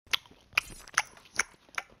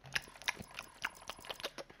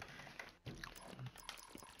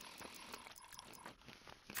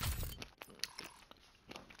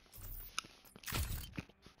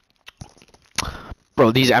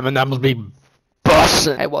Bro, these M&Ms be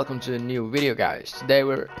bussin'. Hey, welcome to a new video, guys. Today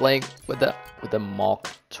we're playing with the MOG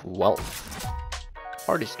 12.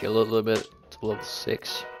 Already skilled a little bit to level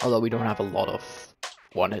 6, although we don't have a lot of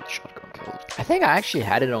one-hit shotgun kills. I think I actually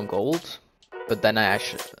had it on gold, but then I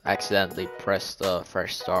actually accidentally pressed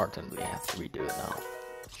fresh start and we have to redo it now.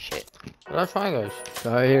 Shit. But that's fine, guys.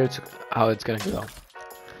 So here's how it's gonna go.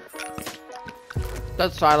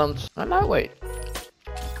 That's silence. I might wait.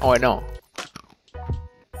 Oh, I know.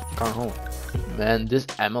 Can't hold. Man, this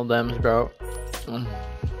MLMs, bro.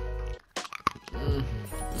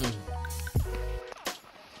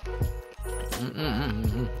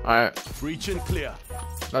 Alright. Breach and clear.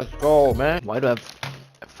 Let's go, man. Why do I have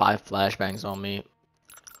 5 flashbangs on me?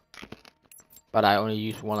 But I only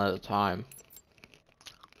use one at a time.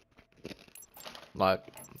 Like,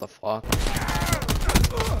 the fuck?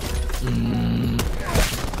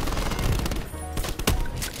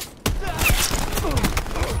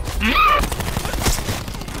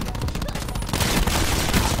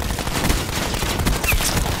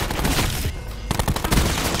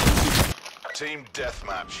 Team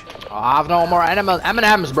deathmatch. I have no more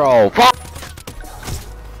M&Ms, bro. Fuck.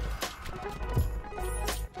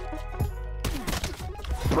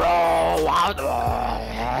 Bro, how do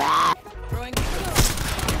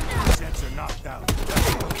Sensor knocked down.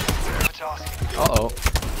 Uh-oh.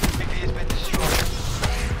 He has been destroyed.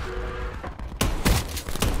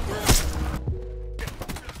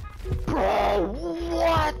 Bro,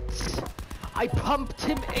 what? I pumped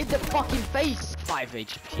him in the fucking face. 5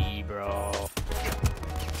 HP, bro.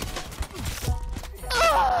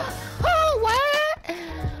 Oh, what?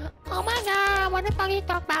 Oh my god, what the fuck you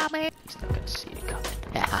talk about, man? He's not gonna see it coming.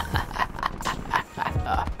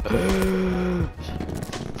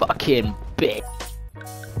 Fucking bitch.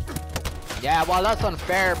 Yeah, well, that's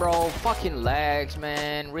unfair, bro. Fucking legs,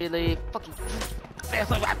 man. Really? Fucking.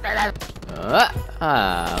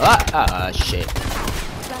 Shit.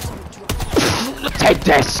 Take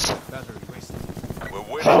this. We're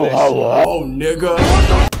winning Ho, this. ho, ho. Oh, nigga.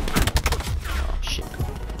 Oh, shit.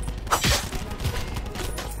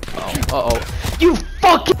 Uh-oh. You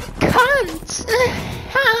fucking cunt!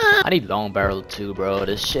 I need long barrel too, bro.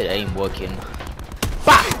 This shit ain't working.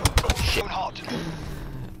 Bah! Shit. I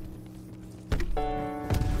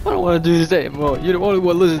don't want to do this anymore. You're the only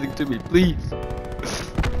one listening to me, please.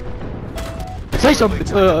 Say something.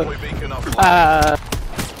 We're beacon up.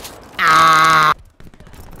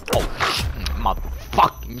 Oh, shit.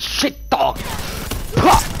 Motherfucking shit, dog.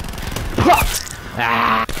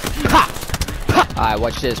 Alright,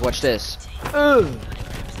 watch this, watch this.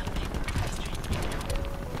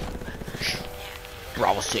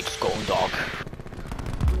 Bravo 6 going, dog.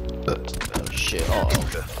 Oh shit,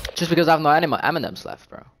 uh-oh. Just because I have no M&Ms left,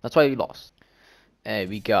 bro. That's why we lost. Hey,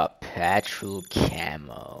 we got petrol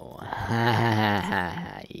camo.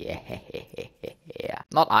 Yeah.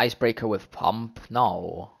 Not icebreaker with pump,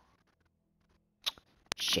 no.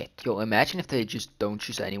 Shit. Yo, imagine if they just don't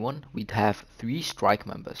choose anyone. We'd have 3 strike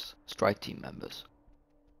team members.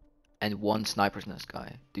 And 1 sniper's nest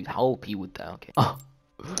guy. Dude, how OP would that? Okay. Oh,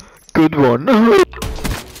 good one.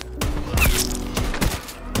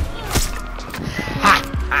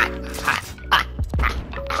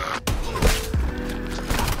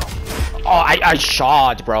 Oh, I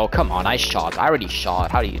shot, bro. Come on, I shot. I already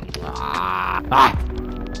shot. How do you?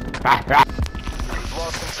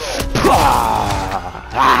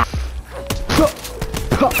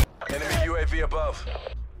 Enemy UAV above.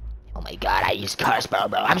 Oh my god, I use curse bro.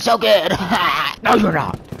 I'm so good. No, you're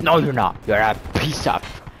not. No, you're not. You're a piece of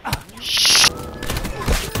shit.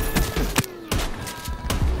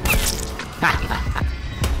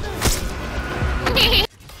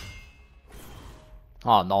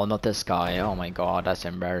 Oh no, not this guy. Oh my god, that's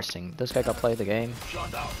embarrassing. This guy can play the game.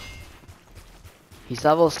 He's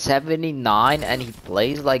level 79 and he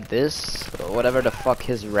plays like this. Whatever the fuck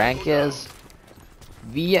his rank is.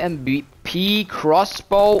 VMP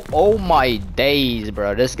crossbow. Oh my days,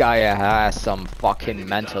 bro. This guy has some fucking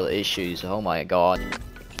mental issues. Oh my god.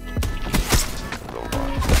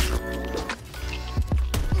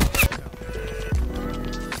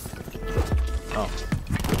 Oh.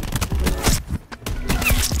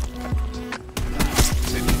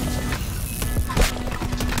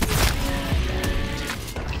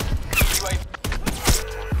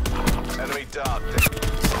 Enemy dark.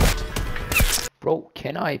 Bro,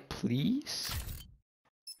 can I please?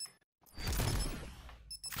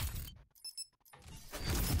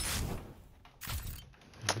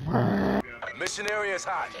 Mission area is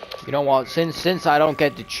hot. You know what? Since I don't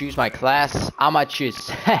get to choose my class, I'ma choose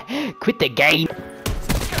quit the game.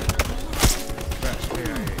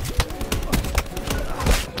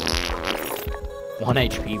 1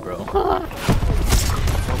 HP, bro.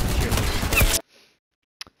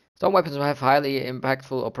 Some weapons have highly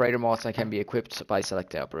impactful operator mods that can be equipped by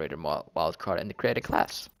selecting operator mod wildcard in the created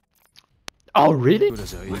class. Oh, really?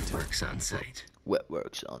 What works on site? What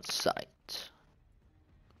works on site?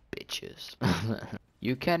 Bitches.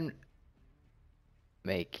 You can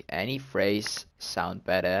make any phrase sound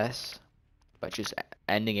badass by just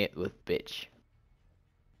ending it with bitch.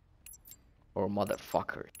 Or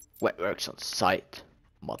motherfucker. What works on site?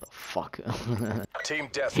 Motherfucker. Team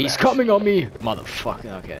deathmatch. He's coming on me!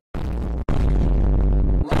 Motherfucker, okay.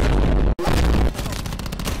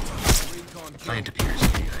 Plant appears to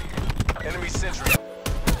be Enemy sentry.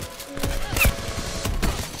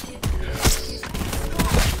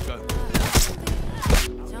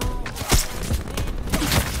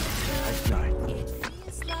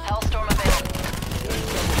 Hellstorm available.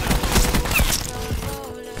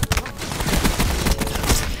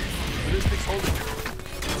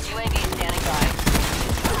 UAV standing by.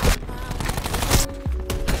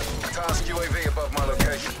 Task UAV above my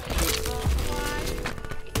location.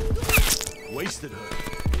 Wasted her.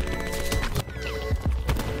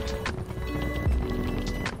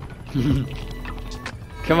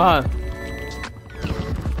 Come on.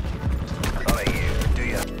 Honor you, do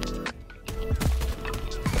ya?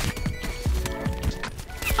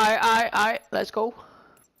 Alright, let's go.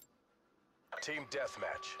 Team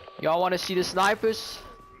deathmatch. Y'all wanna see the snipers?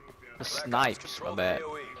 The snipes, my bad.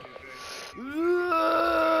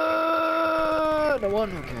 The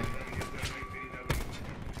one, okay.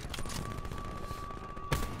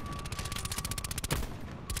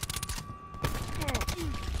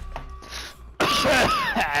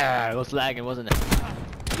 It was lagging, wasn't it?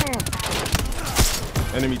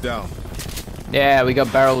 Enemy down. Yeah, we got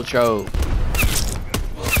barrel choke.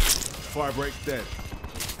 Fire break dead.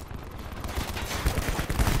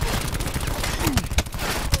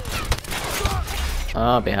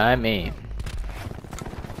 Oh, behind me.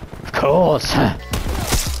 Of course.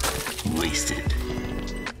 wasted.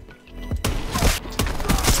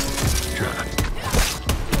 Dropped.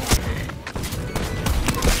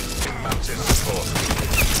 Mountain support.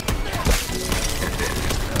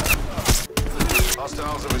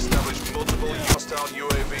 Hostiles have established multiple hostile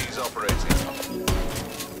UAVs operating.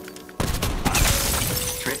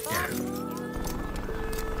 Threat down.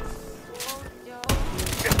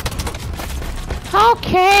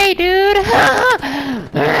 Okay, dude.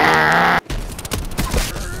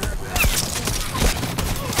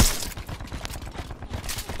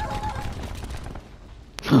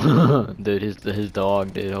 Dude, his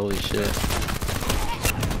dog, dude, holy shit.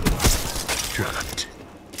 Dropped.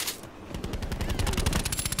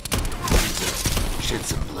 Shed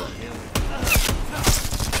some blood.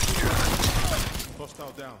 Dropped.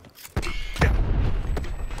 Hostile down.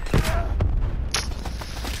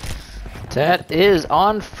 That is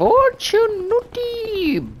unfortunate.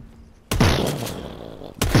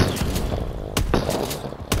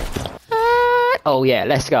 Oh yeah,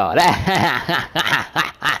 let's go.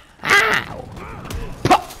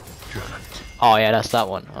 Oh yeah, that's that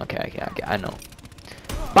one. Okay, I know.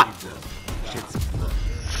 Bah. Shed some blood.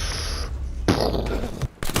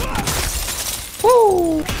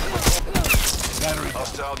 Woo.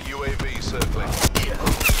 Hostile UAV circling.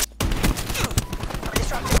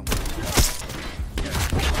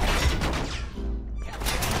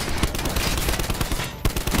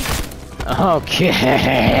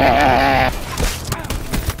 Okay.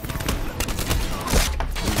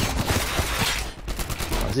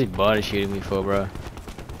 What's he body shooting me for, bro?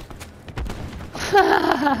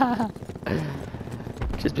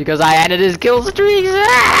 Just because I ended his kill streak. He's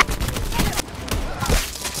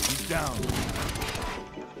down.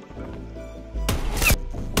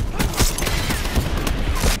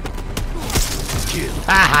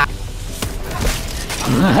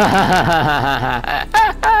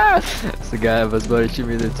 It's the guy that was body shooting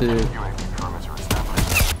me there too.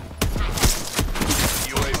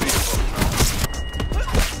 UAV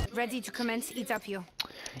Ready to commence EW.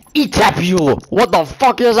 Itapio! What the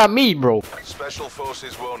fuck does that mean, bro? Special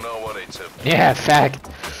forces won't know what it's. Yeah, fact.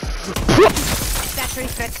 Battery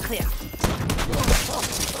threat clear.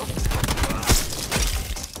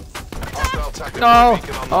 Hostile tactical No!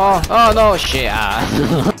 beacon online. Oh no, shit.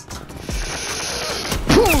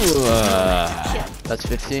 That's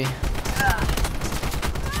 50.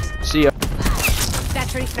 See ya.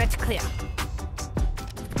 Battery threat clear.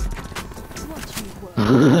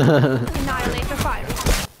 Annihilator fire.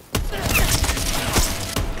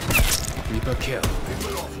 Reaper kill.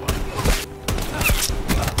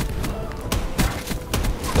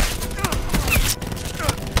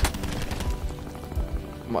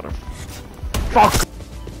 Mother. fuck?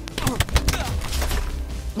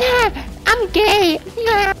 Nah, I'm gay.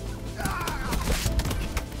 Nah.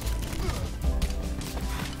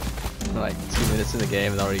 Like 2 minutes in the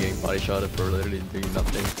game and already getting body shotted for literally doing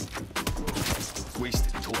nothing.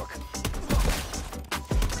 Wasted torque.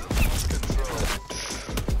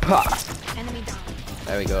 Pah! Enemy down.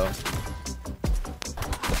 There we go.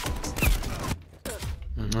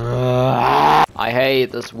 I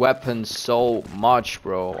hate this weapon so much,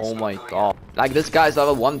 bro. Oh my god. Like, this guy's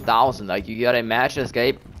level 1000. Like, you gotta imagine this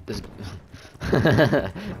guy. This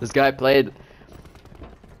guy played.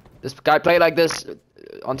 This guy played like this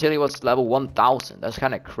until he was level 1000. That's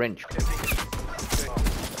kind of cringe.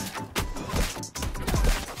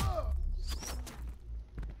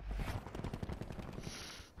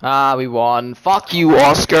 Ah, we won. Fuck you,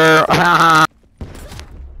 Oscar.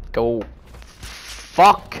 Go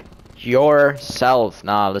fuck yourself.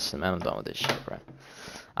 Nah, listen, man, I'm done with this shit, bro.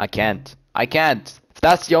 I can't. If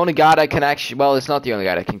that's the only guy that can actually, well, it's not the only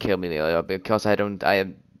guy that can kill me, because I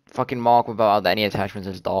am fucking MOG without any attachments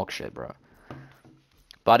is dog shit, bro.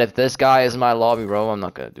 But if this guy is in my lobby, bro, I'm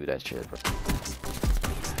not gonna do that shit, bro.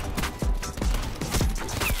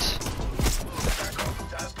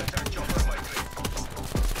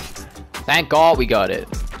 Thank God we got it.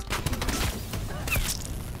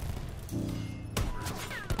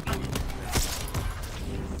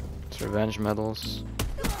 It's revenge medals.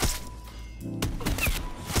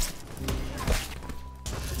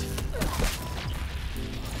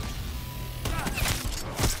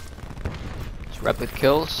 It's rapid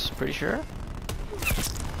kills, pretty sure.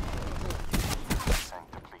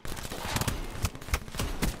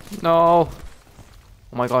 No. Oh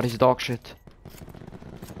my God, he's dog shit.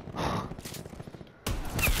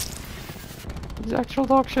 He's actual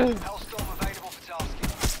dog shit. Hellstorm available for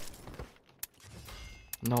tasking.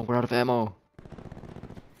 No, we're out of ammo.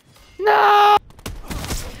 No!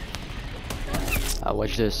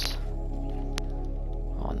 Watch this.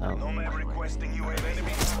 Oh no. Nomad requesting UAV.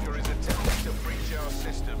 Enemy hacker is attempting to breach our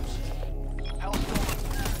systems. Hellstorm.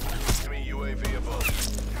 3 UAV above.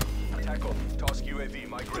 Tackle. Task UAV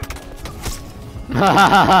migrate.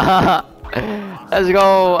 Let's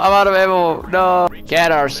go. I'm out of ammo. No.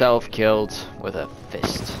 Get ourselves killed with a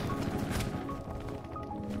fist.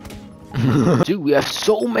 Dude, we have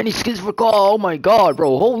so many skins for call. Oh my God,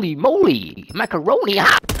 bro. Holy moly. Macaroni.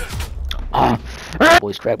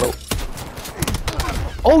 Boys crack, bro.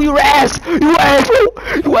 Oh, your ass. Your ass, bro.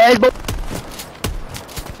 Your ass, bro.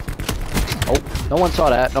 Oh, no one saw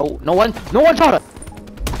that. No one saw that.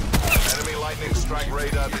 Enemy lightning strike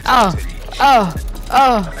radar detected.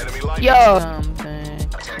 Enemy lightning. Yo.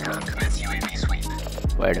 Attacker, commence UAV sweep.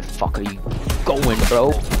 Where the fuck are you going,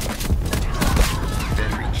 bro?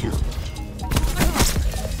 Battery kill.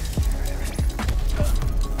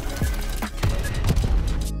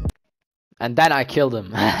 And then I killed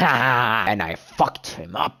him. And I fucked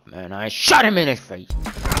him up, man. I shot him in the face.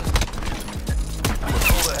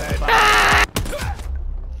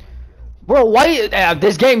 Bro, why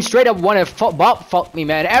this game straight up wanna fuck me,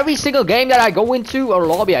 man. Every single game that I go into, or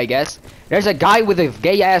lobby I guess, there's a guy with a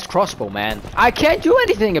gay ass crossbow, man. I can't do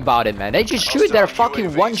anything about it, man. They just shoot their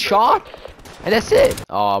fucking one shot, and that's it.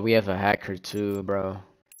 Oh, we have a hacker too, bro.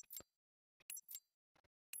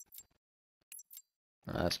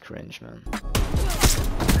 That's cringe, man.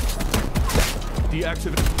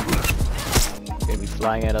 Deactivate. Gonna be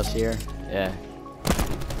flying at us here. Yeah.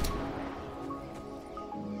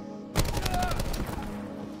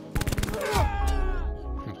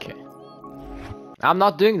 Okay. I'm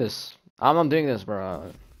not doing this. I'm not doing this,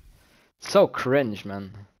 bro. So cringe,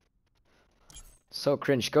 man. So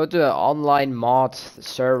cringe. Go to an online mod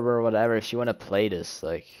server or whatever if you want to play this.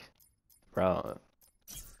 Like, bro.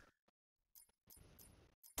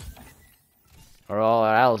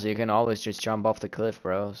 Or else you can always just jump off the cliff,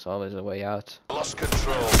 bro. It's always a way out. Lost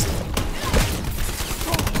control.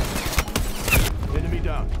 Enemy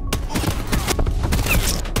down.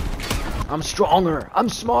 I'm stronger. I'm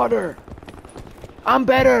smarter. I'm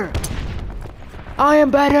better. I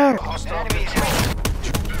am better. Hostile Enemy is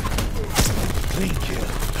Clean kill.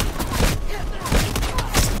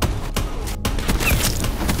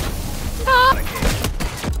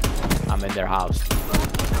 I'm in their house.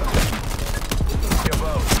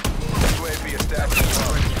 above. UAV established.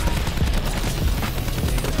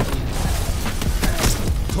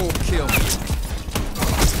 Total kill.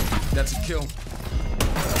 That's a kill.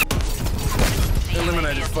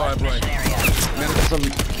 Eliminated fire blade. Some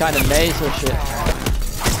kind of maze or shit.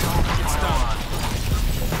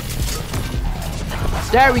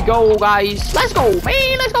 There we go, guys. Let's go,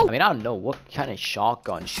 man. Let's go. I mean, I don't know what kind of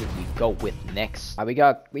shotgun should we go with next. We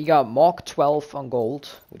got MOG 12 on gold,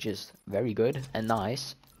 which is very good and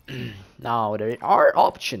nice. Now there are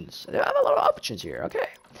options. There are a lot of options here. Okay.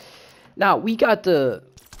 Now we got the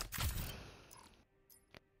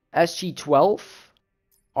SG12,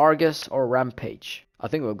 Argus, or Rampage. I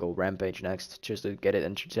think we'll go Rampage next, just to get it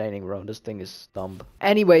entertaining, bro. This thing is dumb.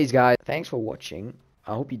 Anyways, guys, thanks for watching.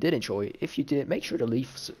 I hope you did enjoy. If you did, make sure to leave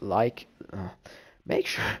a like and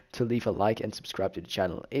subscribe to the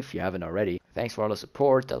channel if you haven't already. Thanks for all the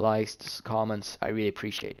support, the likes, the comments. I really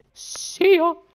appreciate it. See ya.